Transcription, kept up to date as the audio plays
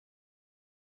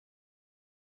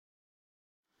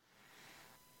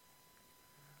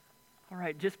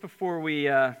right, just before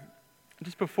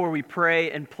we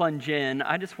pray and plunge in,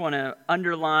 I just want to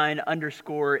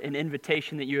underscore an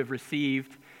invitation that you have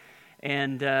received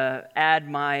and add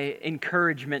my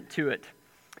encouragement to it.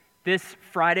 This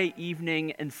Friday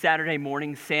evening and Saturday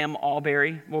morning, Sam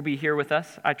Alberry will be here with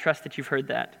us. I trust that you've heard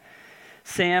that.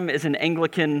 Sam is an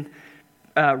Anglican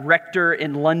rector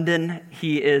in London.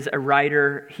 He is a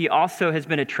writer. He also has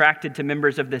been attracted to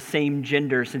members of the same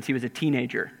gender since he was a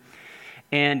teenager.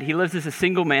 And he lives as a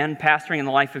single man, pastoring in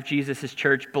the life of Jesus'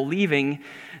 church, believing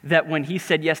that when he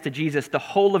said yes to Jesus, the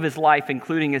whole of his life,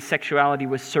 including his sexuality,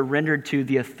 was surrendered to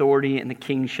the authority and the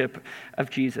kingship of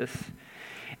Jesus.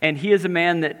 And he is a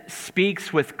man that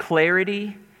speaks with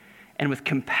clarity and with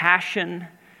compassion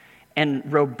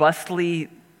and robustly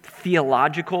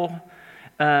theological.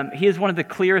 He is one of the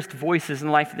clearest voices in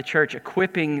the life of the church,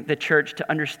 equipping the church to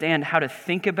understand how to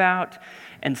think about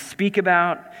and speak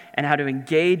about and how to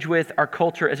engage with our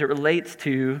culture as it relates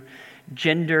to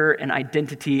gender and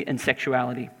identity and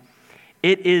sexuality.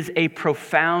 It is a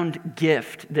profound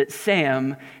gift that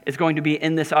Sam is going to be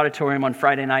in this auditorium on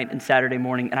Friday night and Saturday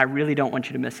morning, and I really don't want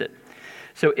you to miss it.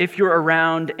 So if you're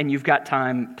around and you've got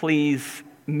time, please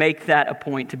make that a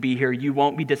point to be here. You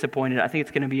won't be disappointed. I think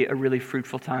it's going to be a really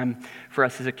fruitful time for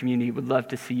us as a community. Would love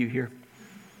to see you here.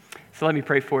 So let me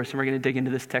pray for us, and we're going to dig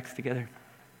into this text together.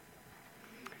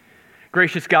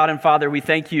 Gracious God and Father, we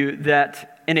thank you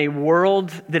that in a world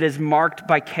that is marked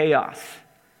by chaos,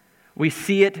 we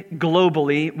see it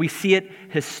globally, we see it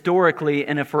historically,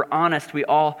 and if we're honest, we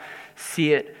all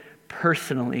see it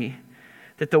personally,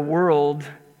 that the world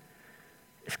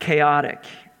is chaotic.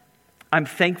 I'm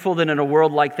thankful that in a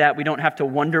world like that, we don't have to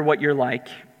wonder what you're like.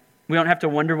 We don't have to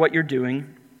wonder what you're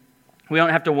doing. We don't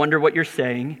have to wonder what you're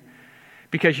saying,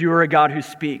 because you are a God who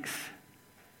speaks.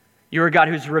 You're a God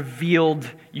who's revealed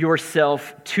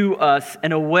yourself to us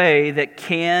in a way that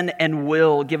can and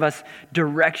will give us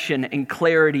direction and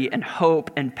clarity and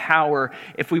hope and power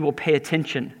if we will pay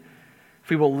attention, if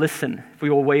we will listen, if we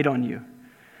will wait on you.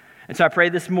 And so I pray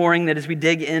this morning that as we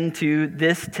dig into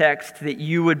this text, that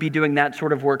you would be doing that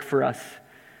sort of work for us,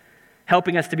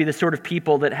 helping us to be the sort of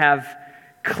people that have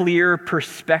clear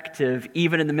perspective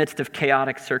even in the midst of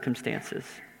chaotic circumstances.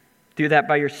 Do that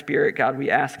by your Spirit, God. We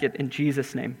ask it in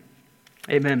Jesus' name.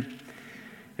 Amen.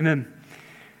 Amen.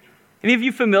 Any of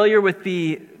you familiar with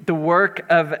the work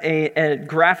of a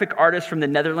graphic artist from the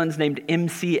Netherlands named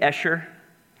M.C. Escher?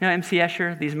 You know M.C.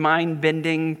 Escher? These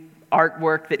mind-bending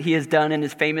artwork that he has done and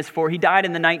is famous for. He died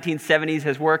in the 1970s.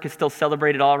 His work is still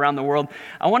celebrated all around the world.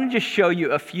 I want to just show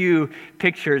you a few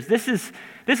pictures. This is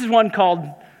one called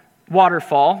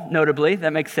Waterfall, notably.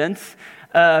 That makes sense.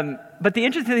 But the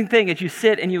interesting thing is you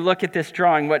sit and you look at this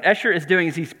drawing. What Escher is doing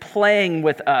is he's playing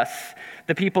with us,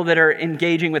 the people that are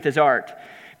engaging with his art.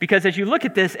 Because as you look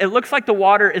at this, it looks like the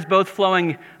water is both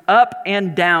flowing up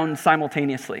and down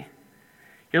simultaneously.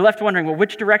 You're left wondering, well,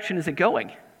 which direction is it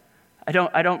going?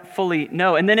 I don't fully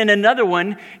know. And then in another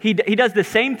one, he does the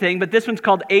same thing, but this one's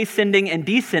called ascending and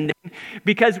descending,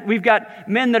 because we've got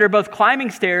men that are both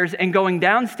climbing stairs and going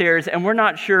downstairs, and we're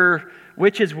not sure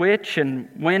which is which and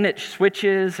when it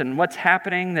switches and what's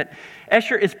happening. That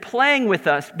Escher is playing with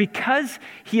us because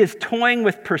he is toying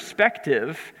with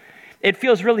perspective. It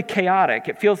feels really chaotic.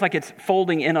 It feels like it's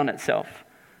folding in on itself.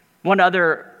 One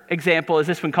other example is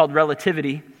this one called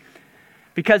Relativity.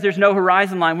 Because there's no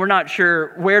horizon line, we're not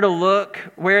sure where to look,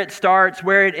 where it starts,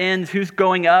 where it ends, who's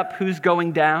going up, who's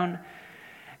going down.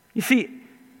 You see,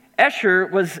 Escher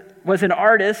was an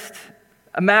artist,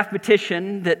 a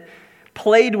mathematician that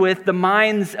played with the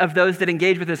minds of those that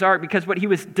engage with his art, because what he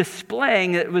was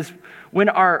displaying, it was when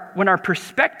our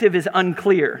perspective is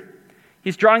unclear.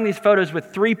 He's drawing these photos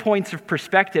with 3 points of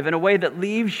perspective in a way that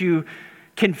leaves you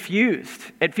confused.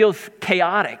 It feels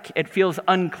chaotic. It feels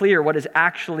unclear what is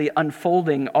actually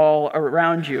unfolding all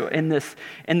around you in this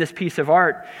piece of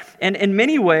art. And in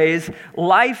many ways,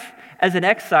 life as an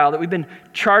exile that we've been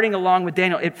charting along with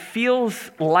Daniel, it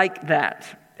feels like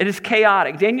that. It is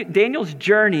chaotic. Daniel's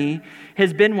journey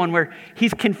has been one where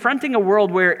he's confronting a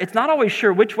world where it's not always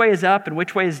sure which way is up and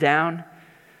which way is down.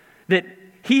 That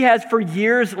he has for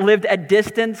years lived at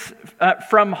distance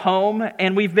from home,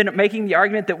 and we've been making the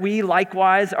argument that we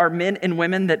likewise are men and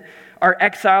women that are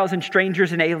exiles and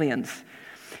strangers and aliens.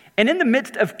 And in the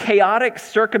midst of chaotic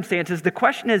circumstances, the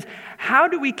question is, how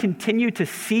do we continue to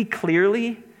see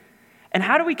clearly, and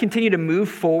how do we continue to move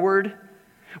forward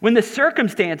when the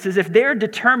circumstances, if they're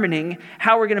determining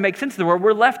how we're going to make sense of the world,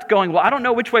 we're left going, well, I don't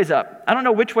know which way's up. I don't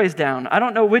know which way's down. I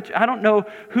don't know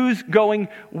who's going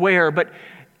where. But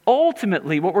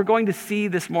ultimately, what we're going to see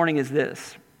this morning is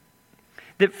this,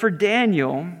 that for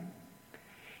Daniel,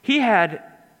 he had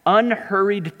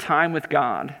unhurried time with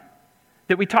God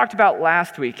that we talked about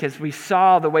last week as we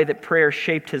saw the way that prayer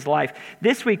shaped his life.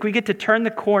 This week, we get to turn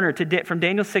the corner from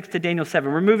Daniel 6 to Daniel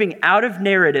 7. We're moving out of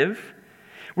narrative.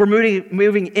 We're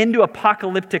moving into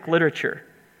apocalyptic literature.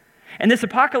 And this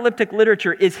apocalyptic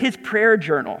literature is his prayer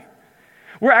journal.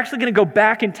 We're actually going to go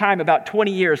back in time about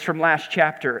 20 years from last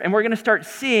chapter, and we're going to start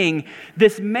seeing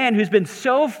this man who's been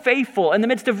so faithful in the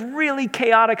midst of really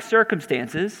chaotic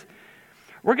circumstances.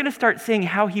 We're going to start seeing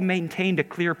how he maintained a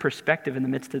clear perspective in the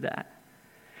midst of that.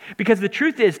 Because the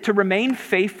truth is, to remain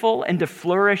faithful and to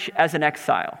flourish as an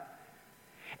exile,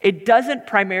 it doesn't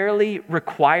primarily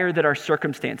require that our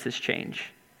circumstances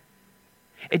change.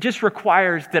 It just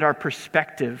requires that our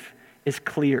perspective is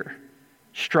clear,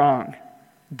 strong,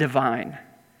 divine.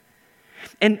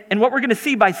 And what we're going to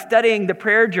see by studying the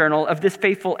prayer journal of this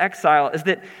faithful exile is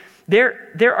that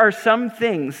there are some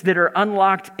things that are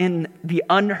unlocked in the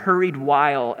unhurried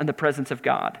while in the presence of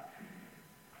God.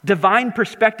 Divine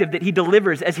perspective that he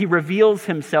delivers as he reveals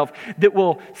himself that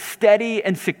will steady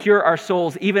and secure our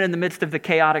souls even in the midst of the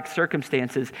chaotic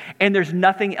circumstances. And there's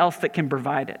nothing else that can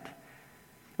provide it.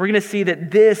 We're going to see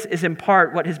that this is in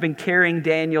part what has been carrying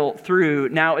Daniel through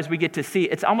now as we get to see.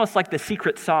 It's almost like the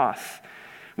secret sauce.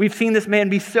 We've seen this man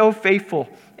be so faithful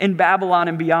in Babylon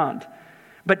and beyond.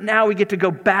 But now we get to go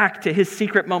back to his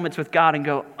secret moments with God and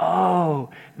go,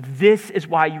 oh, this is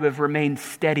why you have remained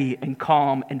steady and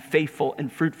calm and faithful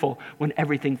and fruitful when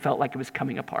everything felt like it was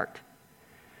coming apart.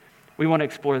 We want to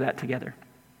explore that together.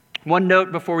 One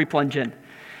note before we plunge in.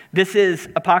 This is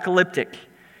apocalyptic.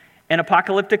 And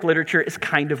apocalyptic literature is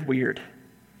kind of weird,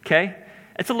 okay?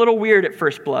 It's a little weird at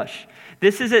first blush.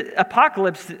 This is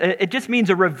apocalypse. It just means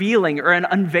a revealing or an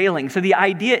unveiling. So the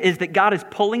idea is that God is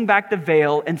pulling back the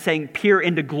veil and saying, peer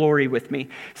into glory with me.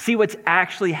 See what's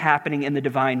actually happening in the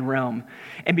divine realm.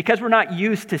 And because we're not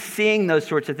used to seeing those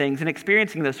sorts of things and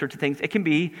experiencing those sorts of things, it can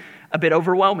be a bit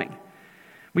overwhelming.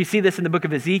 We see this in the book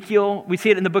of Ezekiel. We see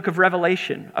it in the book of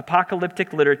Revelation,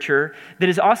 apocalyptic literature that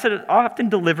is also often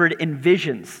delivered in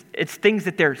visions. It's things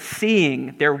that they're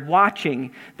seeing, they're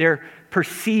watching, they're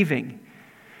perceiving.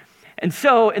 And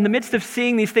so in the midst of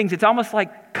seeing these things, it's almost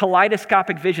like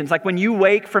kaleidoscopic visions. Like when you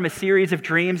wake from a series of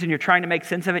dreams and you're trying to make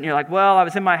sense of it and you're like, well, I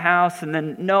was in my house and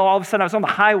then no, all of a sudden I was on the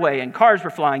highway and cars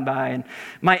were flying by and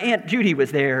my Aunt Judy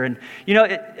was there. And you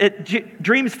know,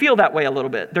 dreams feel that way a little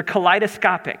bit. They're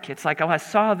kaleidoscopic. It's like, oh, I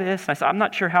saw this and I'm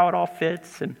not sure how it all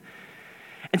fits. And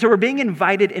so we're being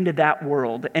invited into that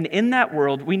world. And in that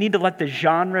world, we need to let the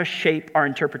genre shape our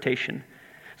interpretation.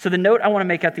 So the note I want to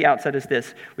make at the outset is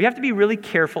this. We have to be really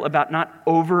careful about not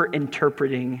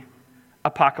over-interpreting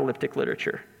apocalyptic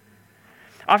literature.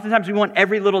 Oftentimes we want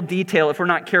every little detail. If we're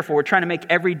not careful, we're trying to make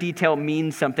every detail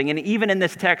mean something. And even in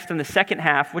this text, in the second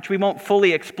half, which we won't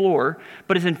fully explore,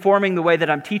 but is informing the way that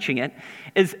I'm teaching it,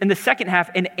 is in the second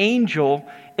half, an angel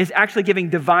is actually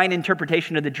giving divine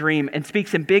interpretation of the dream and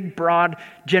speaks in big, broad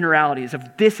generalities of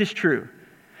this is true.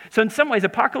 So in some ways,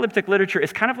 apocalyptic literature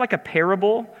is kind of like a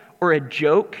parable or a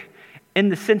joke in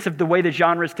the sense of the way the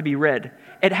genre is to be read.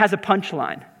 It has a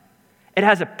punchline. It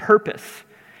has a purpose.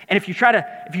 And if you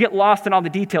get lost in all the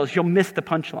details, you'll miss the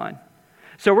punchline.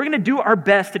 So we're going to do our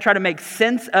best to try to make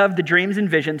sense of the dreams and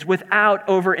visions without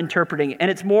over-interpreting. And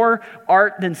it's more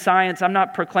art than science. I'm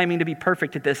not proclaiming to be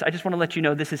perfect at this. I just want to let you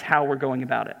know this is how we're going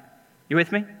about it. You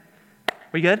with me?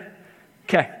 We good?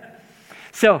 Okay.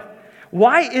 So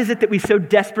why is it that we so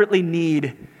desperately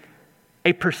need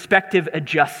a perspective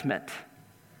adjustment?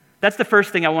 That's the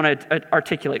first thing I want to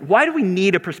articulate. Why do we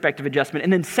need a perspective adjustment?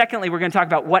 And then secondly, we're going to talk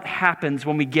about what happens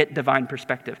when we get divine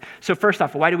perspective. So first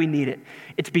off, why do we need it?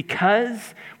 It's because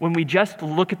when we just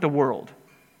look at the world,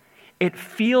 it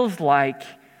feels like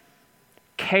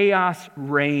chaos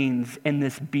reigns in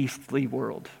this beastly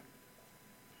world.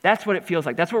 That's what it feels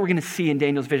like. That's what we're going to see in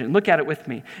Daniel's vision. Look at it with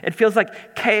me. It feels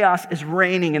like chaos is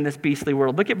reigning in this beastly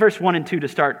world. Look at verse 1 and 2 to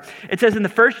start. It says, in the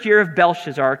first year of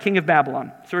Belshazzar, king of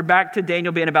Babylon. So we're back to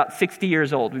Daniel being about 60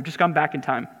 years old. We've just gone back in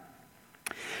time.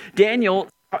 Daniel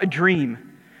saw a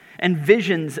dream and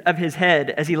visions of his head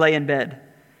as he lay in bed.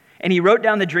 And he wrote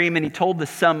down the dream and he told the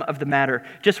sum of the matter.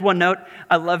 Just one note,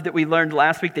 I love that we learned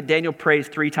last week that Daniel prays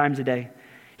 3 times a day.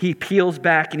 He peels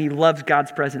back and he loves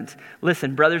God's presence.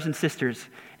 Listen, brothers and sisters,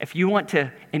 if you want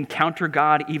to encounter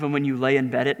God even when you lay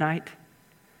in bed at night,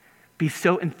 be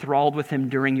so enthralled with him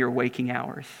during your waking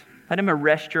hours. Let him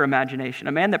arrest your imagination.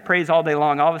 A man that prays all day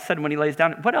long, all of a sudden when he lays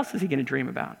down, what else is he going to dream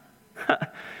about?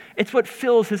 It's what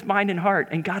fills his mind and heart,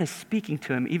 and God is speaking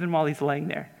to him even while he's laying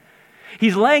there.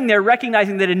 He's laying there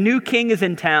recognizing that a new king is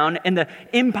in town and the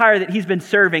empire that he's been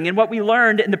serving. And what we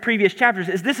learned in the previous chapters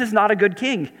is this is not a good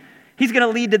king. He's going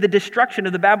to lead to the destruction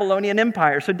of the Babylonian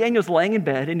Empire. So Daniel's laying in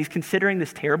bed and he's considering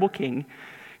this terrible king.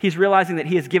 He's realizing that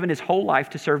he has given his whole life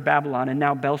to serve Babylon, and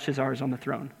now Belshazzar is on the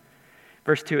throne.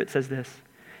 Verse 2, it says this: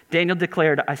 Daniel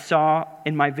declared, I saw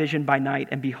in my vision by night,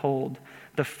 and behold,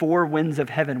 the four winds of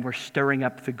heaven were stirring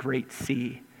up the great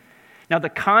sea. Now, the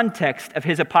context of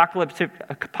his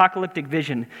apocalyptic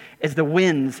vision is the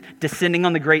winds descending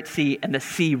on the great sea and the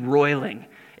sea roiling.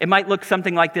 It might look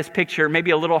something like this picture, maybe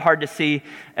a little hard to see.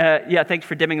 Thanks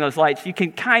for dimming those lights. You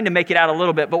can kind of make it out a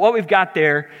little bit, but what we've got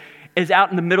there is out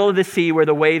in the middle of the sea where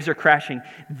the waves are crashing.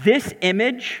 This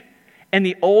image in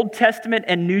the Old Testament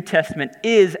and New Testament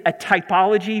is a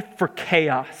typology for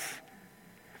chaos.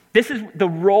 This is the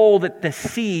role that the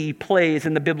sea plays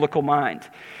in the biblical mind.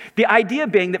 The idea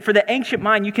being that for the ancient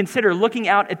mind, you consider looking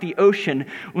out at the ocean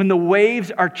when the waves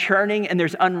are churning and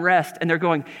there's unrest and they're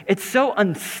going, it's so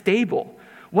unstable.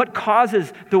 What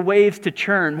causes the waves to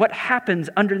churn? What happens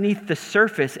underneath the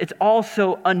surface? It's all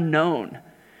so unknown.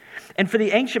 And for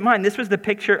the ancient mind, this was the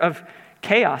picture of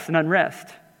chaos and unrest.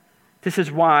 This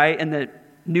is why in the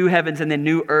new heavens and the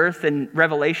new earth in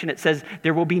Revelation, it says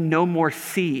there will be no more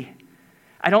sea.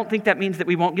 I don't think that means that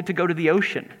we won't get to go to the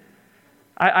ocean.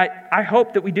 I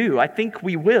hope that we do. I think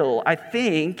we will. I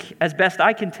think, as best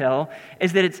I can tell,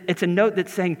 is that it's a note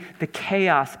that's saying the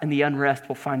chaos and the unrest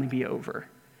will finally be over.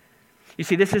 You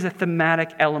see, this is a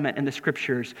thematic element in the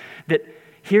scriptures that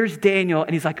here's Daniel,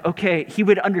 and he's like, okay, he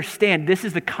would understand this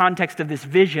is the context of this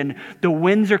vision. The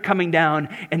winds are coming down,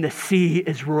 and the sea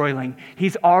is roiling.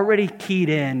 He's already keyed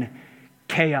in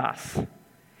chaos.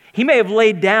 He may have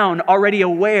laid down already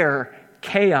aware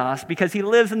chaos because he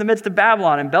lives in the midst of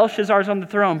Babylon, and Belshazzar's on the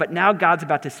throne, but now God's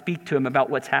about to speak to him about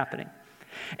what's happening.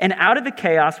 And out of the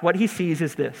chaos, what he sees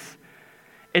is this.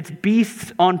 It's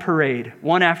beasts on parade,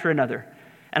 one after another.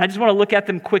 And I just want to look at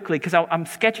them quickly because I'm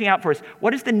sketching out for us,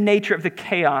 what is the nature of the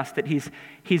chaos that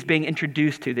he's being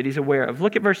introduced to, that he's aware of?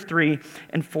 Look at verse 3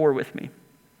 and 4 with me.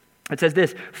 It says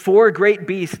this: 4 great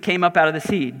beasts came up out of the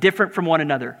sea, different from one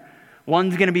another.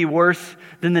 One's going to be worse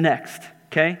than the next,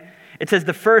 okay? It says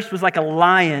the first was like a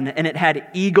lion, and it had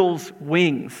eagle's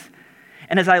wings.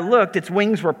 And as I looked, its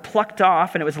wings were plucked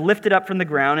off, and it was lifted up from the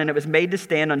ground, and it was made to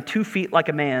stand on 2 feet like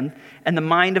a man, and the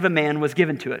mind of a man was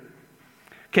given to it.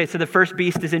 Okay, so the first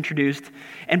beast is introduced.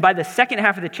 And by the second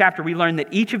half of the chapter, we learn that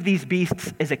each of these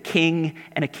beasts is a king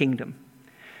and a kingdom.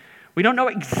 We don't know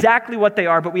exactly what they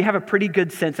are, but we have a pretty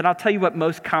good sense, and I'll tell you what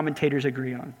most commentators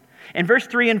agree on. In verse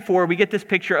 3 and 4, we get this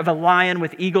picture of a lion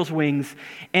with eagle's wings.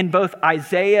 In both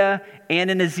Isaiah and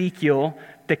in Ezekiel,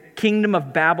 the kingdom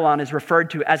of Babylon is referred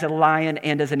to as a lion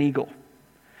and as an eagle.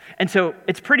 And so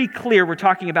it's pretty clear we're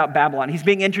talking about Babylon. He's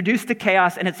being introduced to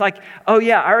chaos, and it's like, oh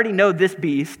yeah, I already know this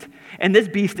beast, and this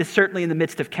beast is certainly in the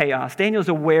midst of chaos. Daniel's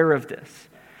aware of this.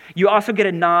 You also get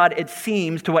a nod, it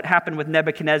seems, to what happened with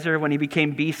Nebuchadnezzar when he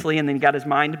became beastly and then got his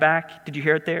mind back. Did you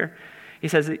hear it there? He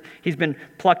says he's been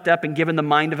plucked up and given the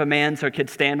mind of a man so he could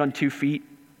stand on 2 feet.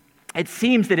 It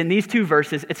seems that in these 2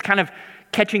 verses, it's kind of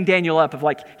catching Daniel up of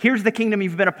like, here's the kingdom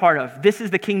you've been a part of. This is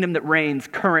the kingdom that reigns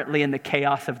currently in the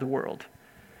chaos of the world.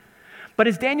 But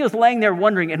as Daniel's laying there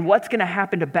wondering, and what's going to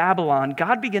happen to Babylon,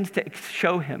 God begins to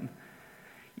show him.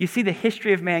 You see, the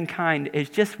history of mankind is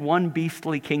just one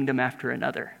beastly kingdom after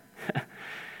another.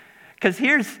 Because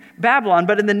here's Babylon,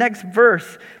 but in the next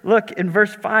verse, look, in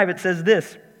verse 5, it says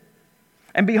this: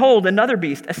 and behold, another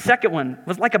beast, a second one,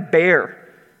 was like a bear.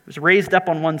 It was raised up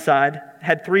on one side,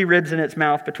 had 3 ribs in its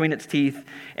mouth between its teeth,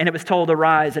 and it was told,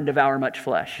 arise and devour much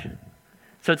flesh.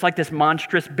 So it's like this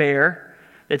monstrous bear.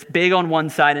 It's big on one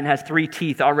side and has 3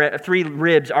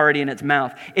 ribs already in its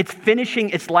mouth. It's finishing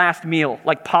its last meal,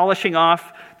 like polishing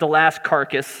off the last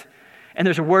carcass. And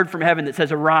there's a word from heaven that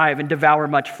says, arrive and devour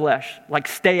much flesh, like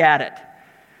stay at it.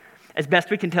 As best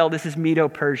we can tell, this is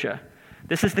Medo-Persia.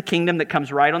 This is the kingdom that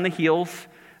comes right on the heels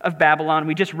of Babylon.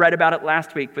 We just read about it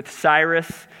last week with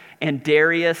Cyrus and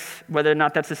Darius. Whether or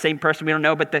not that's the same person, we don't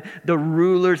know, but the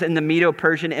rulers in the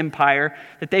Medo-Persian Empire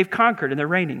that they've conquered and they're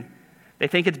reigning. They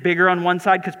think it's bigger on one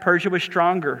side because Persia was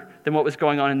stronger than what was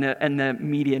going on in the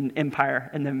Median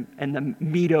Empire and the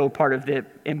Medo part of the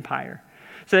empire.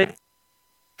 So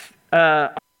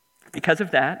because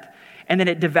of that, and then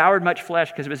it devoured much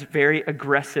flesh because it was a very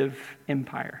aggressive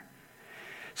empire.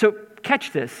 So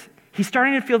catch this. He's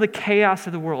starting to feel the chaos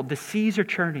of the world. The seas are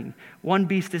churning. One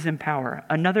beast is in power.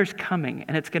 Another's coming,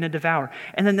 and it's going to devour.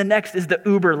 And then the next is the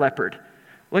uber leopard.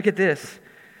 Look at this.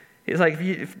 He's like,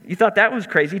 if you thought that was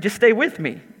crazy, just stay with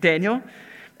me, Daniel.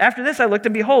 After this, I looked,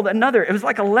 and behold, another. It was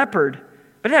like a leopard,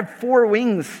 but it had 4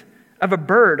 wings of a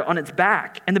bird on its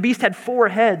back. And the beast had 4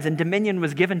 heads, and dominion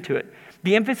was given to it.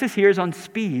 The emphasis here is on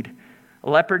speed. A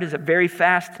leopard is a very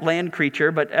fast land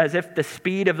creature, but as if the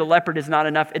speed of the leopard is not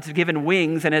enough, it's given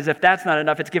wings, and as if that's not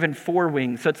enough, it's given 4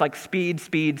 wings. So it's like speed,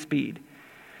 speed, speed.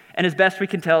 And as best we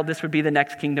can tell, this would be the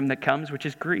next kingdom that comes, which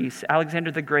is Greece.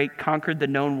 Alexander the Great conquered the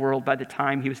known world by the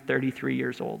time he was 33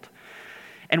 years old.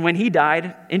 And when he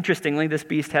died, interestingly, this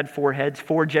beast had 4 heads.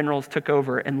 4 generals took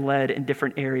over and led in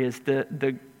different areas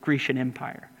the Grecian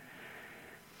Empire.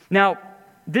 Now,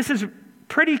 this is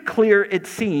pretty clear, it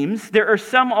seems. There are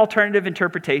some alternative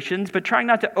interpretations, but trying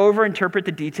not to overinterpret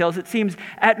the details, it seems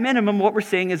at minimum what we're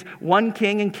seeing is one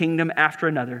king and kingdom after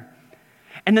another.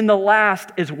 And then the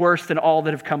last is worse than all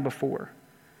that have come before.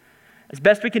 As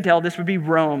best we can tell, this would be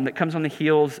Rome that comes on the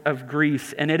heels of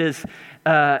Greece, and it is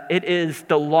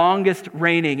the longest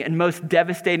reigning and most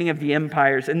devastating of the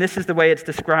empires, and this is the way it's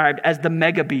described, as the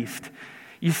mega beast.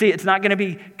 You see, it's not going to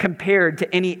be compared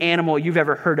to any animal you've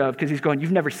ever heard of, because he's going,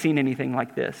 you've never seen anything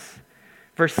like this.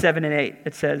 Verse 7 and 8,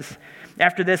 it says,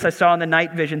 "After this I saw in the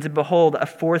night visions, and behold, a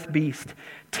 4th beast,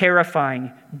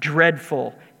 terrifying,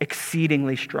 dreadful,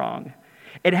 exceedingly strong.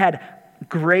 It had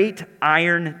great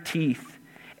iron teeth.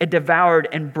 It devoured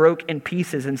and broke in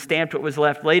pieces and stamped what was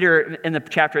left." Later in the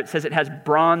chapter, it says it has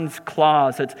bronze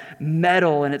claws. So it's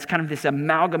metal, and it's kind of this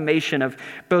amalgamation of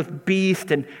both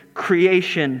beast and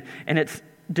creation, and it's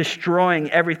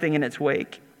destroying everything in its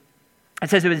wake. It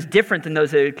says it was different than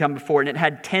those that had come before, and it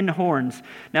had 10 horns.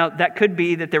 Now, that could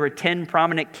be that there were 10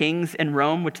 prominent kings in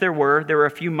Rome, which there were. There were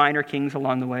a few minor kings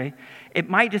along the way. It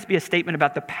might just be a statement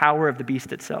about the power of the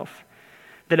beast itself.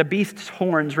 That a beast's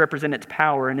horns represent its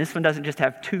power, and this one doesn't just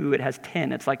have 2, it has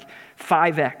 10. It's like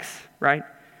 5x, right?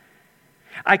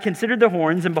 "I considered the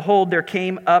horns, and behold, there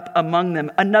came up among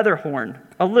them another horn,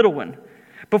 a little one,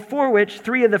 before which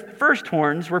 3 of the first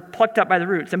horns were plucked up by the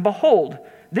roots. And behold,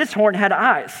 this horn had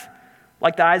eyes,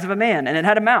 like the eyes of a man, and it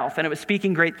had a mouth, and it was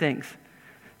speaking great things."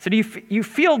 So do you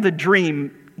feel the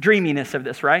dreaminess of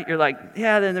this, right? You're like,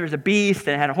 yeah, then there was a beast,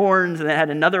 and it had horns, and it had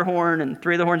another horn, and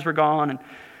 3 of the horns were gone, and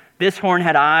this horn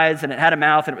had eyes, and it had a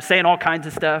mouth, and it was saying all kinds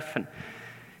of stuff. And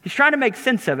he's trying to make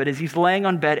sense of it as he's laying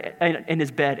in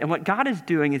his bed. And what God is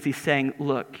doing is he's saying,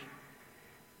 look,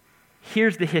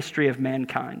 here's the history of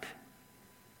mankind.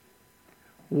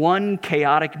 One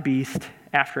chaotic beast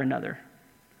after another,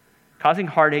 causing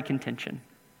heartache and tension.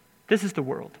 This is the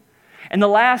world. And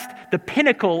the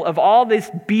pinnacle of all this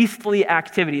beastly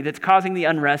activity that's causing the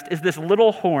unrest is this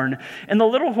little horn. And the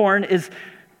little horn is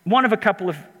one of a couple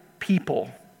of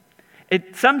people.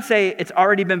 Some say it's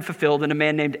already been fulfilled in a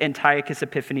man named Antiochus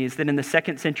Epiphanes that in the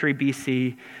 2nd century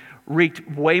BC wreaked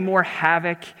way more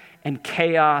havoc and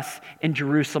chaos in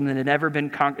Jerusalem than had ever been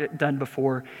done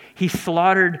before. He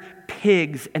slaughtered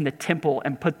pigs in the temple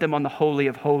and put them on the Holy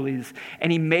of Holies. And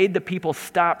he made the people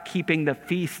stop keeping the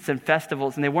feasts and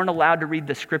festivals, and they weren't allowed to read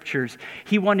the scriptures.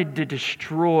 He wanted to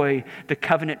destroy the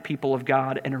covenant people of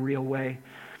God in a real way.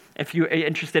 If you're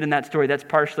interested in that story, that's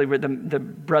partially where the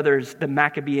brothers, the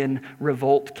Maccabean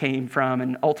revolt came from,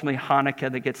 and ultimately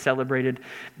Hanukkah that gets celebrated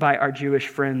by our Jewish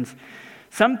friends.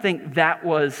 Some think that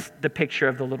was the picture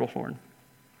of the little horn.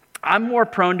 I'm more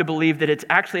prone to believe that it's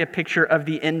actually a picture of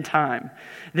the end time,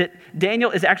 that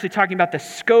Daniel is actually talking about the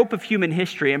scope of human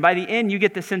history, and by the end you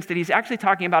get the sense that he's actually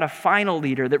talking about a final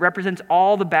leader that represents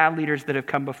all the bad leaders that have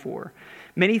come before.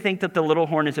 Many think that the little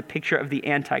horn is a picture of the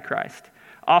Antichrist,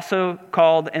 also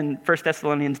called in 1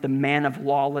 Thessalonians the man of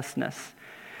lawlessness.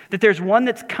 That there's one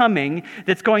that's coming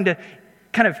that's going to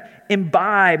kind of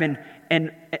imbibe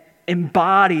and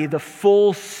embody the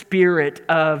full spirit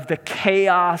of the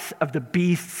chaos of the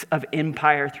beasts of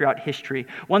empire throughout history.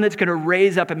 One that's going to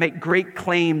raise up and make great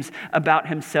claims about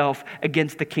himself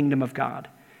against the kingdom of God.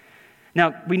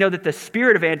 Now, we know that the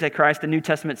spirit of Antichrist, the New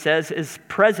Testament says, is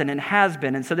present and has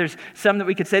been. And so there's some that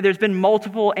we could say there's been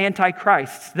multiple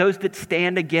Antichrists, those that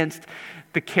stand against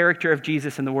the character of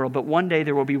Jesus in the world. But one day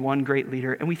there will be one great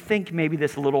leader. And we think maybe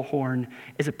this little horn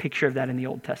is a picture of that in the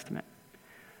Old Testament.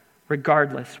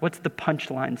 Regardless, what's the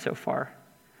punchline so far?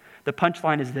 The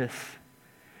punchline is this: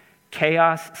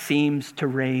 chaos seems to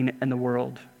reign in the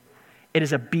world. It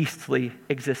is a beastly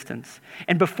existence.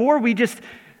 And before we just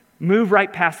move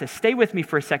right past this, stay with me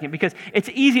for a second, because it's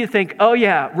easy to think, oh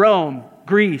yeah, Rome,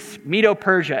 Greece,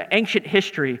 Medo-Persia, ancient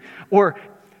history, or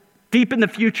deep in the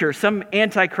future, some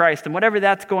Antichrist, and whatever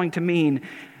that's going to mean.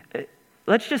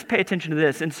 Let's just pay attention to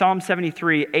this. In Psalm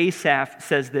 73, Asaph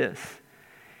says this.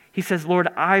 He says, Lord,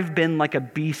 I've been like a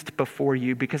beast before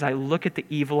you because I look at the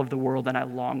evil of the world and I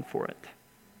long for it.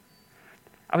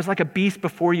 I was like a beast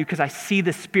before you because I see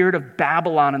the spirit of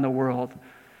Babylon in the world.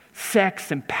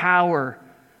 Sex and power,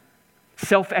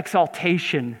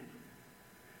 self-exaltation,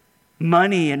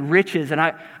 money and riches. And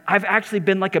I've actually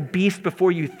been like a beast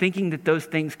before you, thinking that those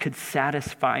things could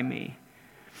satisfy me.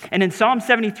 And in Psalm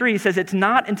 73, he says, it's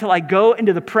not until I go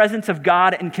into the presence of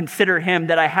God and consider him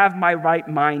that I have my right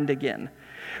mind again.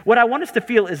 What I want us to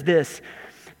feel is this.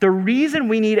 The reason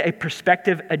we need a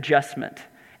perspective adjustment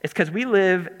is because we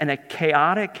live in a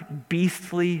chaotic,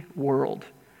 beastly world.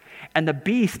 And the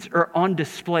beasts are on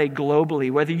display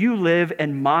globally. Whether you live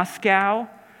in Moscow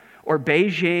or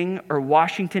Beijing or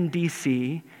Washington,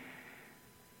 D.C.,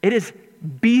 it is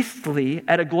beastly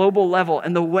at a global level.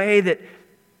 And the way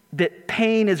that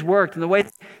pain is worked and the way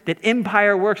that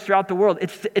empire works throughout the world,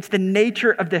 it's the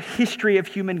nature of the history of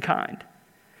humankind.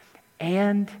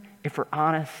 And if we're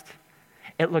honest,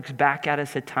 it looks back at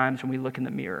us at times when we look in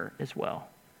the mirror as well.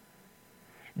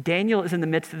 Daniel is in the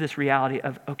midst of this reality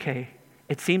of, okay,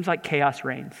 it seems like chaos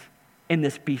reigns in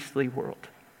this beastly world.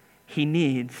 He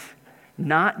needs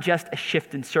not just a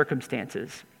shift in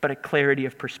circumstances, but a clarity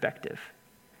of perspective.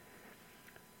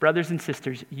 Brothers and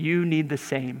sisters, you need the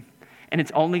same. And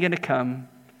it's only going to come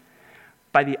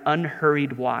by the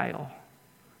unhurried while,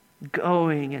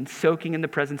 going and soaking in the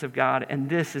presence of God. And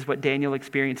this is what Daniel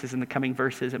experiences in the coming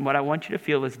verses. And what I want you to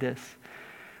feel is this.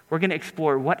 We're going to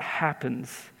explore what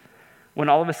happens when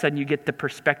all of a sudden you get the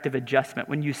perspective adjustment,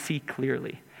 when you see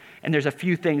clearly. And there's a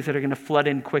few things that are going to flood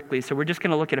in quickly. So we're just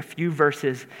going to look at a few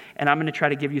verses, and I'm going to try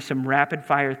to give you some rapid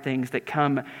fire things that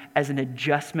come as an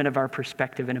adjustment of our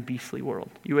perspective in a beastly world.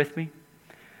 You with me?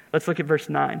 Let's look at verse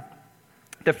 9.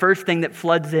 The first thing that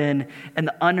floods in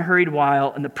the unhurried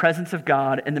while in the presence of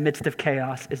God in the midst of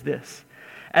chaos is this.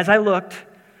 As I looked,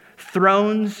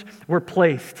 thrones were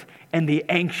placed, and the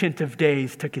Ancient of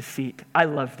Days took his seat. I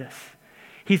love this.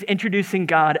 He's introducing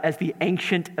God as the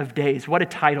Ancient of Days. What a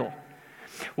title.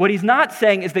 What he's not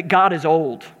saying is that God is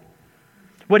old.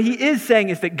 What he is saying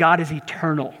is that God is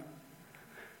eternal.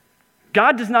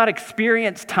 God does not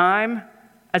experience time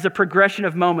as a progression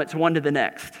of moments, one to the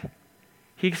next.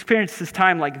 He experiences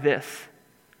time like this,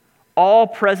 all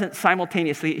present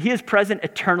simultaneously. He is present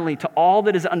eternally to all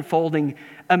that is unfolding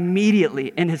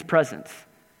immediately in his presence.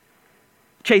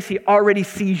 Chase, he already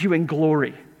sees you in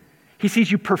glory. He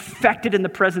sees you perfected in the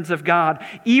presence of God,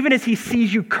 even as he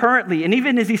sees you currently, and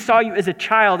even as he saw you as a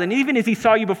child, and even as he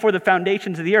saw you before the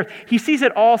foundations of the earth. He sees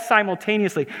it all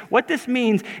simultaneously. What this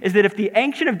means is that if the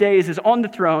Ancient of Days is on the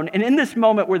throne, and in this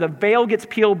moment where the veil gets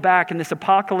peeled back in this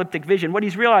apocalyptic vision, what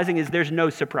he's realizing is there's no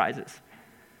surprises.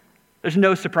 There's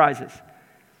no surprises.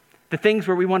 The things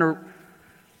where we want to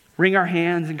wring our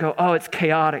hands and go, oh, it's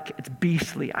chaotic, it's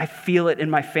beastly. I feel it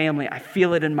in my family. I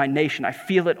feel it in my nation. I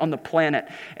feel it on the planet.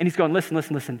 And he's going,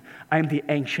 listen. I am the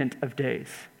Ancient of Days.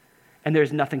 And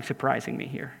there's nothing surprising me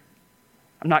here.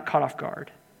 I'm not caught off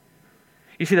guard.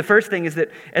 You see, the first thing is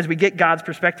that as we get God's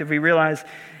perspective, we realize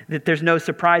that there's no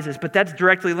surprises, but that's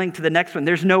directly linked to the next one.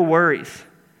 There's no worries.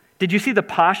 Did you see the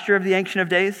posture of the Ancient of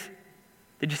Days?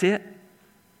 Did you see it?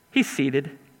 He's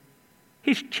seated.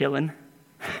 He's chilling.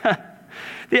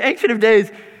 The Ancient of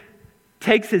Days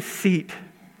takes his seat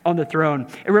on the throne.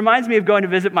 It reminds me of going to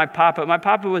visit my papa. My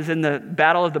papa was in the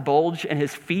Battle of the Bulge, and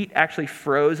his feet actually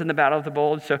froze in the Battle of the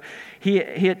Bulge. So he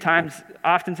at times,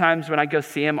 oftentimes when I go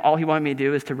see him, all he wanted me to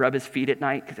do is to rub his feet at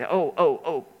night. Because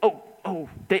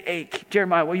they ache.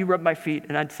 Jeremiah, will you rub my feet?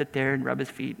 And I'd sit there and rub his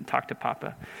feet and talk to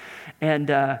papa. And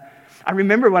I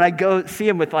remember when I go see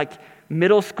him with like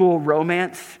middle school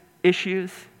romance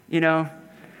issues,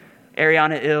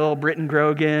 Ariana Ill, Britton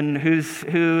Grogan,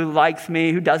 who likes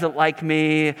me, who doesn't like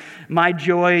me. My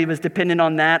joy was dependent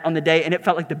on that on the day, and it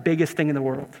felt like the biggest thing in the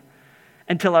world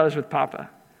until I was with Papa.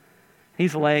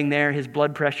 He's laying there. His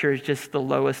blood pressure is just the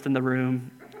lowest in the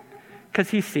room because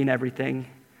he's seen everything.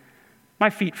 My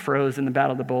feet froze in the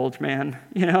Battle of the Bulge, man.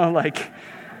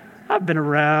 I've been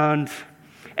around.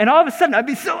 And all of a sudden, I'd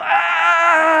be so,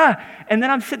 and then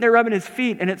I'm sitting there rubbing his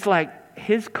feet, and it's like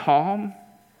his calm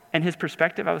and his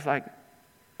perspective, I was like,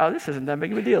 oh, this isn't that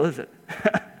big of a deal, is it?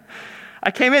 I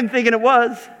came in thinking it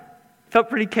was. Felt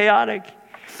pretty chaotic.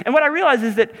 And what I realized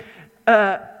is that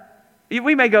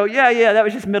we may go, yeah, that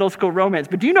was just middle school romance.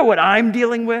 But do you know what I'm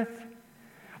dealing with?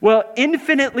 Well,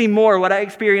 infinitely more what I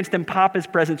experienced in Papa's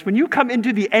presence. When you come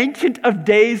into the Ancient of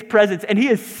Days presence and he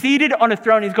is seated on a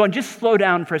throne, he's going, just slow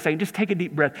down for a second. Just take a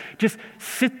deep breath. Just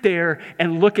sit there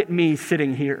and look at me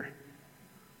sitting here.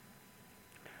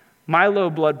 My low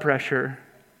blood pressure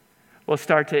will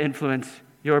start to influence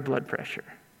your blood pressure.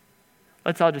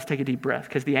 Let's all just take a deep breath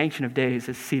because the Ancient of Days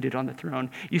is seated on the throne.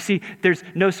 You see, there's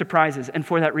no surprises, and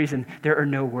for that reason, there are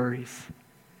no worries.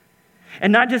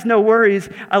 And not just no worries.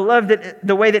 I love that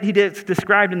the way that he is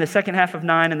described in the second half of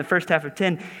 9 and the first half of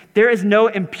 10. There is no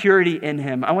impurity in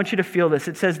him. I want you to feel this.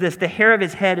 It says this, the hair of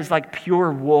his head is like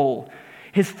pure wool.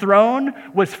 His throne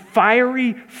was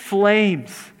fiery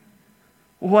flames.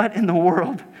 What in the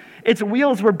world? Its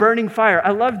wheels were burning fire.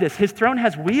 I love this. His throne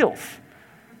has wheels.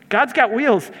 God's got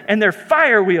wheels, and they're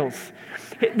fire wheels.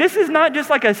 This is not just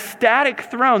like a static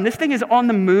throne. This thing is on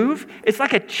the move. It's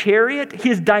like a chariot. He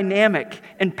is dynamic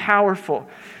and powerful.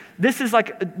 This is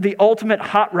like the ultimate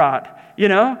hot rod, you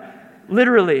know?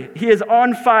 Literally, he is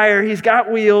on fire. He's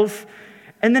got wheels.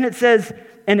 And then it says,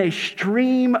 and a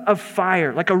stream of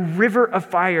fire, like a river of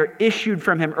fire issued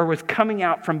from him or was coming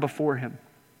out from before him.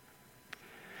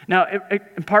 Now, it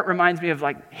in part reminds me of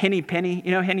like Henny Penny.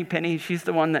 You know Henny Penny? She's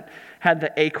the one that had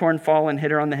the acorn fall and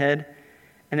hit her on the head.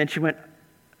 And then she went,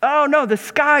 oh no, the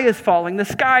sky is falling, the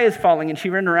sky is falling. And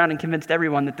she ran around and convinced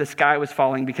everyone that the sky was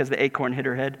falling because the acorn hit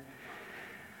her head.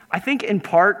 I think in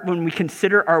part when we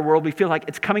consider our world, we feel like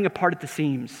it's coming apart at the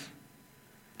seams.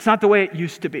 It's not the way it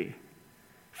used to be.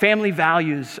 Family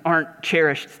values aren't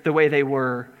cherished the way they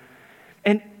were.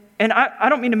 And I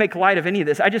don't mean to make light of any of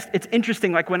this. It's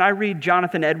interesting, like when I read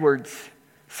Jonathan Edwards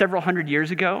several hundred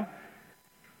years ago,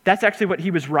 that's actually what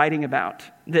he was writing about,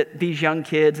 that these young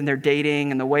kids and their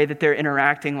dating and the way that they're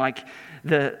interacting, like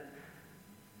the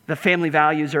family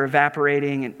values are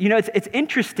evaporating. And, you know, it's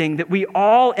interesting that we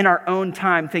all in our own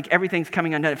time think everything's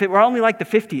coming undone. If it were only like the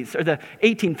 50s or the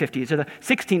 1850s or the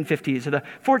 1650s or the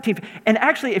 1450s. And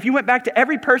actually, if you went back to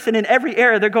every person in every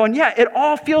era, they're going, yeah, it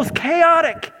all feels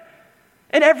chaotic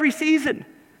in every season.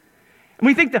 And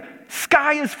we think the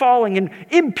sky is falling and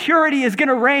impurity is going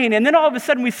to reign. And then all of a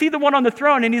sudden we see the one on the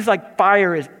throne and he's like,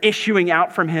 fire is issuing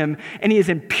out from him and he is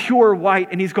in pure white.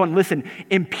 And he's going, listen,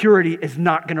 impurity is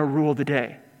not going to rule the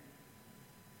day.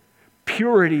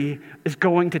 Purity is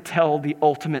going to tell the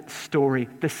ultimate story.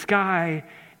 The sky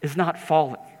is not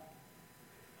falling.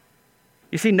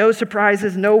 You see, no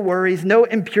surprises, no worries, no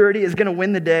impurity is going to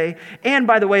win the day. And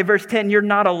by the way, verse 10, you're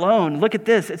not alone. Look at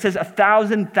this. It says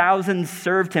 1,000,000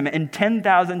 served him and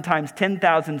 10,000 times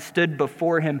 10,000 stood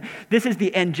before him. This is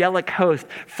the angelic host,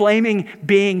 flaming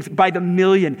beings by the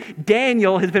million.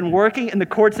 Daniel has been working in the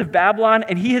courts of Babylon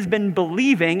and he has been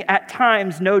believing at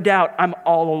times, no doubt, I'm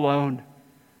all alone.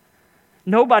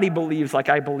 Nobody believes like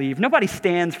I believe. Nobody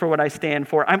stands for what I stand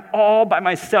for. I'm all by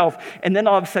myself. And then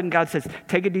all of a sudden God says,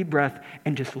 take a deep breath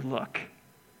and just look.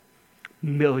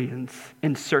 Millions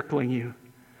encircling you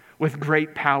with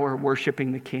great power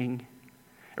worshiping the King.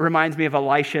 It reminds me of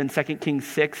Elisha in 2 Kings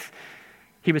 6.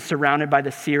 He was surrounded by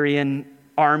the Syrian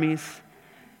armies.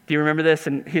 Do you remember this?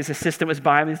 And his assistant was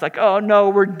by him. He's like, oh no,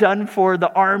 we're done for,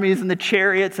 the armies and the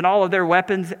chariots and all of their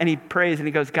weapons. And he prays and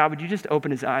he goes, God, would you just open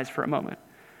his eyes for a moment?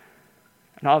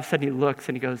 And all of a sudden he looks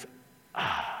and he goes,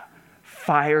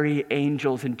 fiery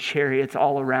angels and chariots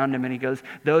all around him. And he goes,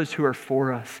 those who are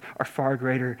for us are far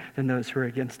greater than those who are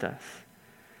against us.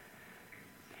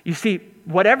 You see,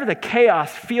 whatever the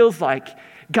chaos feels like,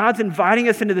 God's inviting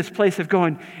us into this place of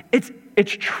going, it's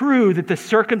true that the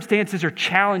circumstances are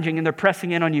challenging and they're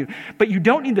pressing in on you, but you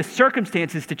don't need the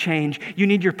circumstances to change. You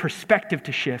need your perspective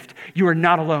to shift. You are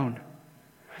not alone.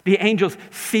 The angels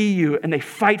see you and they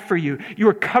fight for you. You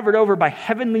are covered over by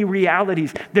heavenly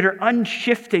realities that are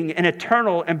unshifting and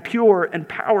eternal and pure and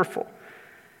powerful.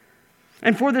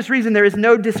 And for this reason, there is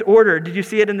no disorder. Did you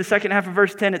see it in the second half of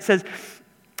verse 10? It says,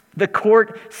 the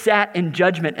court sat in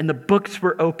judgment and the books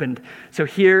were opened. So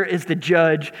here is the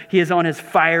judge. He is on his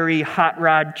fiery hot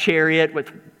rod chariot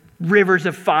with rivers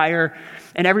of fire.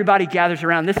 And everybody gathers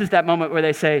around. This is that moment where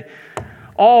they say,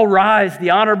 all rise, the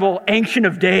honorable Ancient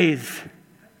of Days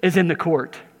is in the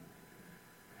court.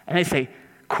 And they say,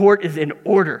 court is in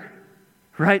order,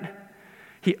 right?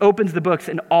 He opens the books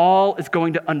and all is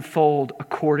going to unfold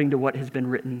according to what has been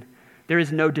written. There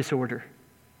is no disorder.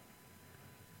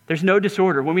 There's no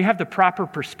disorder. When we have the proper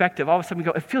perspective, all of a sudden we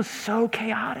go, it feels so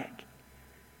chaotic.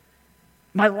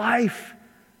 My life,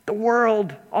 the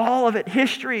world, all of it,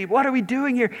 history, what are we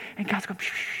doing here? And God's going,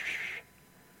 shh.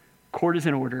 Court is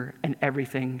in order and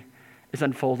everything is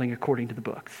unfolding according to the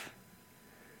books.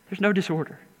 There's no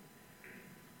disorder.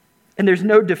 And there's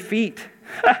no defeat.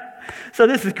 So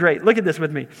this is great. Look at this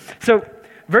with me. So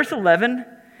verse 11,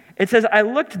 it says, I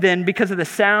looked then because of the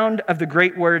sound of the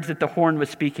great words that the horn was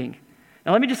speaking.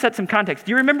 Now let me just set some context. Do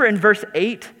you remember in verse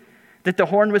 8 that the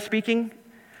horn was speaking?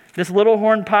 This little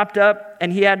horn popped up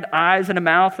and he had eyes and a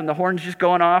mouth and the horn's just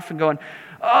going off and going,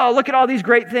 oh, look at all these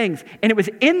great things. And it was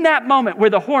in that moment where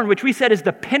the horn, which we said is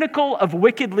the pinnacle of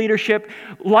wicked leadership,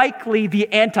 likely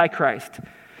the Antichrist.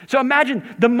 So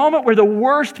imagine the moment where the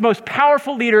worst, most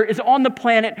powerful leader is on the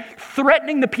planet,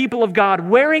 threatening the people of God,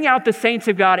 wearing out the saints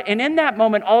of God. And in that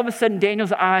moment, all of a sudden,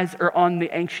 Daniel's eyes are on the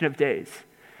Ancient of Days.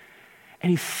 And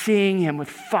he's seeing him with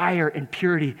fire and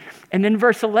purity. And then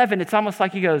verse 11, it's almost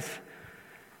like he goes,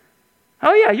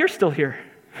 oh yeah, you're still here.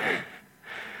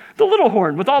 The little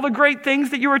horn with all the great things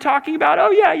that you were talking about.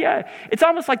 Oh yeah. It's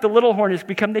almost like the little horn has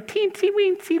become the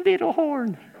teensy-weensy little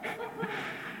horn.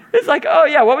 It's like, oh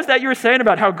yeah, what was that you were saying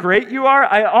about how great you are?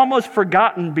 I almost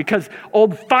forgotten because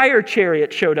old fire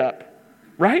chariot showed up,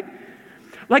 right?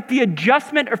 Like the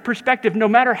adjustment of perspective, no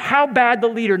matter how bad the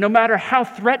leader, no matter how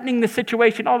threatening the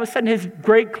situation, all of a sudden his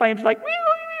great claims like, wee,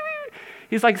 wee, wee.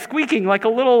 He's like squeaking like a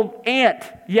little ant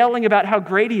yelling about how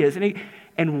great he is. And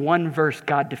in one verse,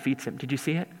 God defeats him. Did you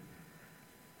see it?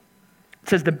 It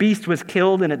says the beast was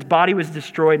killed and its body was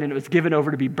destroyed and it was given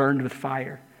over to be burned with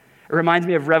fire. It reminds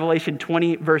me of Revelation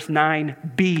 20, verse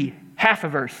 9b, half a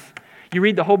verse. You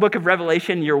read the whole book of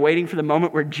Revelation, you're waiting for the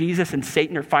moment where Jesus and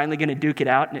Satan are finally going to duke it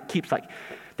out, and it keeps like,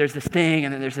 there's this thing,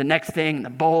 and then there's the next thing, and the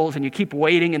bowls, and you keep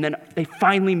waiting, and then they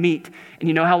finally meet. And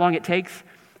you know how long it takes?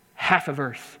 Half a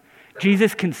verse.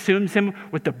 Jesus consumes him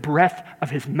with the breath of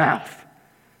his mouth,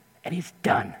 and he's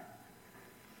done.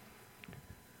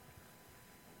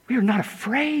 We are not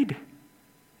afraid.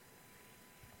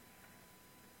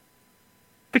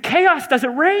 The chaos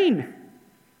doesn't reign.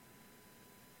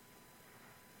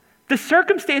 The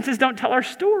circumstances don't tell our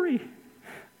story.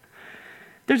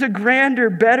 There's a grander,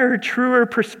 better, truer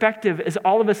perspective as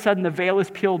all of a sudden the veil is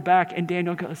peeled back and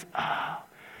Daniel goes, oh,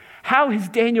 how has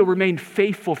Daniel remained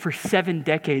faithful for 7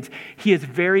 decades? He is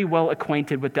very well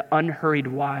acquainted with the unhurried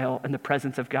while in the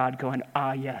presence of God going,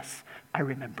 ah, yes, I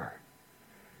remember.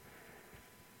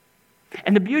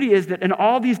 And the beauty is that in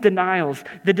all these denials,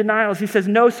 he says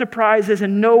no surprises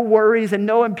and no worries and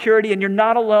no impurity, and you're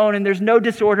not alone, and there's no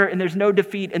disorder and there's no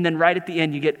defeat. And then right at the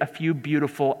end, you get a few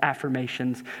beautiful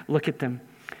affirmations. Look at them.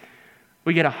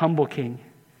 We get a humble king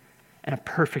and a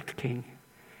perfect king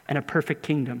and a perfect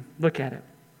kingdom. Look at it.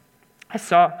 I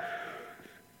saw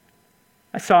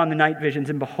in the night visions,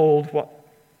 and behold,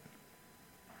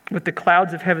 with the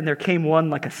clouds of heaven there came one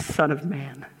like a son of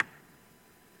man.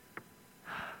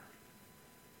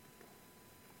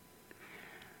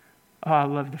 Oh, I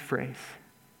love the phrase.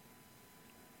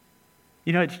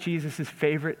 You know, it's Jesus'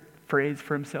 favorite phrase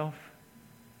for himself.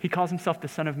 He calls himself the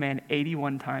Son of Man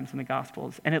 81 times in the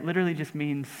Gospels, and it literally just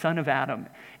means son of Adam.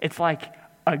 It's like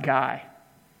a guy.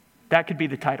 That could be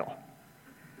the title.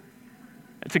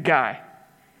 It's a guy.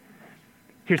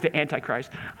 Here's the Antichrist.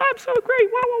 I'm so great.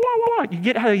 Wah, wah, wah, wah, wah. You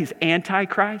get how he's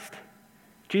Antichrist?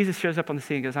 Jesus shows up on the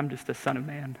scene and goes, I'm just the Son of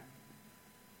Man.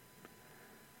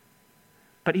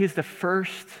 But he is the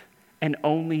first and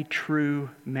only true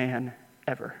man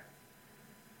ever.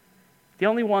 The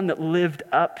only one that lived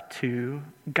up to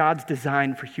God's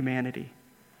design for humanity.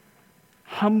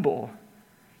 Humble,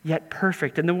 yet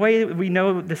perfect. And the way we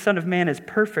know the Son of Man is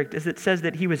perfect is it says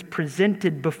that he was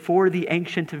presented before the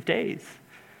Ancient of Days.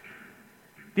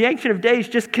 The Ancient of Days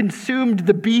just consumed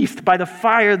the beast by the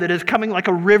fire that is coming like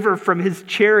a river from his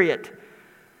chariot.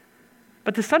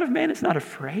 But the Son of Man is not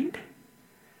afraid.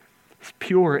 He's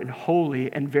pure and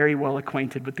holy and very well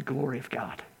acquainted with the glory of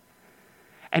God.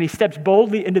 And he steps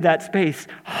boldly into that space,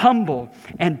 humble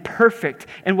and perfect.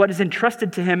 And what is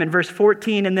entrusted to him in verse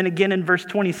 14 and then again in verse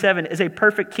 27 is a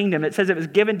perfect kingdom. It says it was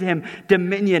given to him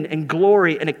dominion and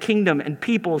glory and a kingdom and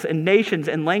peoples and nations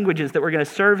and languages that were going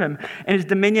to serve him. And his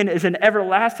dominion is an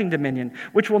everlasting dominion,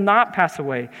 which will not pass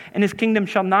away. And his kingdom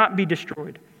shall not be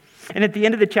destroyed. And at the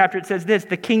end of the chapter, it says this,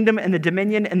 the kingdom and the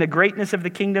dominion and the greatness of the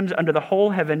kingdoms under the whole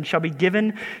heaven shall be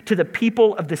given to the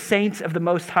people of the saints of the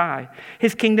Most High.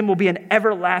 His kingdom will be an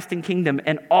everlasting kingdom,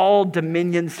 and all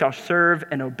dominions shall serve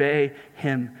and obey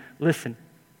him. Listen,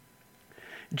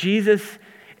 Jesus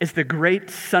is the great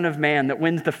Son of Man that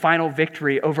wins the final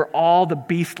victory over all the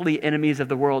beastly enemies of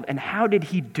the world. And how did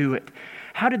he do it?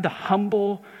 How did the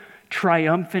humble,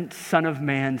 triumphant Son of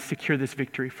Man secure this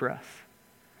victory for us?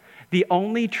 The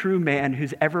only true man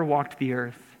who's ever walked the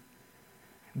earth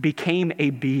became a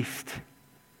beast.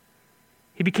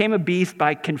 He became a beast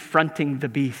by confronting the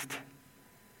beast.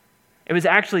 It was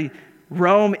actually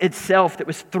Rome itself that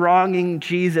was thronging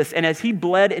Jesus. And as he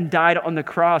bled and died on the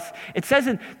cross, it says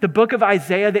in the book of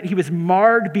Isaiah that he was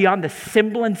marred beyond the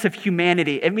semblance of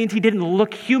humanity. It means he didn't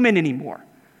look human anymore.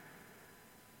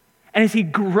 And as he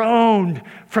groaned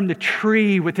from the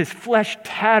tree with his flesh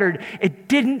tattered, it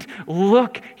didn't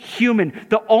look human.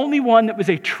 The only one that was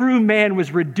a true man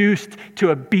was reduced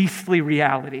to a beastly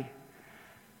reality.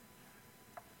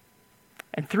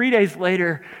 And 3 days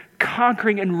later,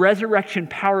 conquering and resurrection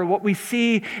power. What we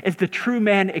see is the true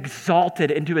man exalted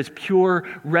into his pure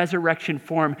resurrection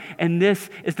form. And this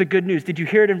is the good news. Did you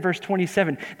hear it in verse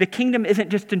 27? The kingdom isn't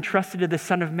just entrusted to the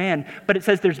Son of Man, but it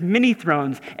says there's many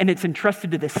thrones and it's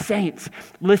entrusted to the saints.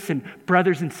 Listen,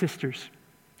 brothers and sisters,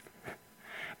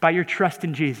 by your trust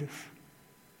in Jesus,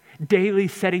 daily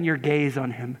setting your gaze on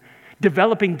him,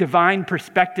 developing divine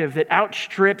perspective that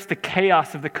outstrips the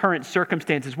chaos of the current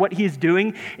circumstances. What he's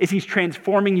doing is he's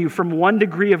transforming you from one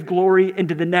degree of glory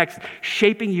into the next,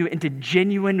 shaping you into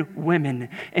genuine women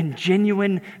and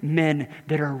genuine men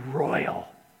that are royal.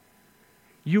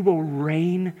 You will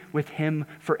reign with him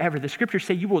forever. The scriptures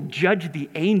say you will judge the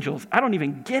angels. I don't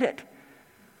even get it.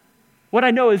 What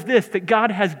I know is this, that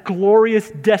God has glorious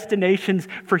destinations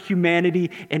for humanity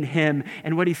in him.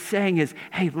 And what he's saying is,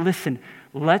 hey, listen,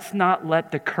 let's not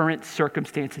let the current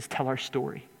circumstances tell our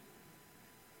story.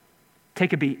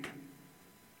 Take a beat.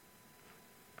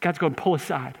 God's going, pull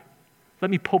aside. Let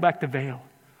me pull back the veil.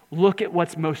 Look at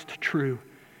what's most true.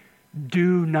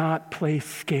 Do not play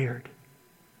scared.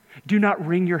 Do not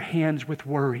wring your hands with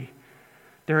worry.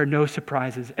 There are no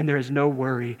surprises, and there is no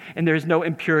worry, and there is no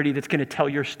impurity that's going to tell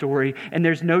your story, and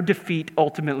there's no defeat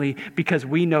ultimately because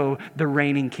we know the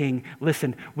reigning king.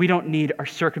 Listen, we don't need our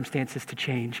circumstances to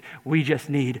change. We just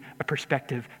need a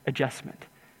perspective adjustment.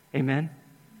 Amen?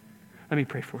 Let me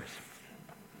pray for us.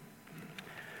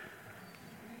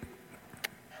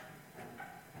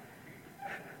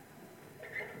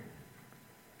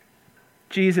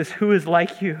 Jesus, who is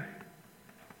like you?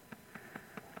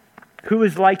 Who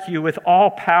is like you with all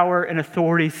power and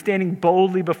authority, standing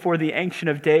boldly before the Ancient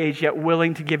of Days, yet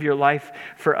willing to give your life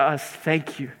for us?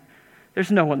 Thank you.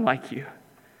 There's no one like you.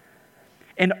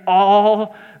 In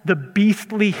all the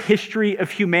beastly history of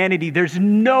humanity, there's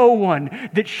no one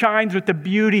that shines with the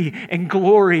beauty and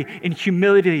glory and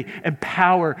humility and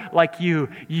power like you.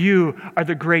 You are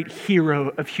the great hero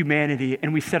of humanity,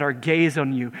 and we set our gaze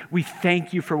on you. We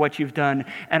thank you for what you've done,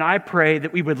 and I pray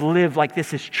that we would live like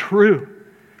this is true.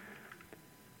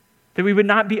 That we would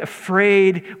not be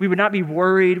afraid, we would not be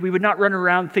worried, we would not run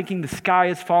around thinking the sky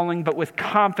is falling, but with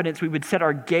confidence we would set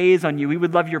our gaze on you. We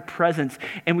would love your presence,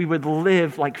 and we would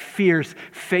live like fierce,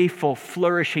 faithful,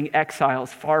 flourishing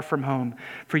exiles far from home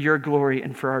for your glory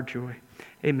and for our joy.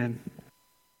 Amen.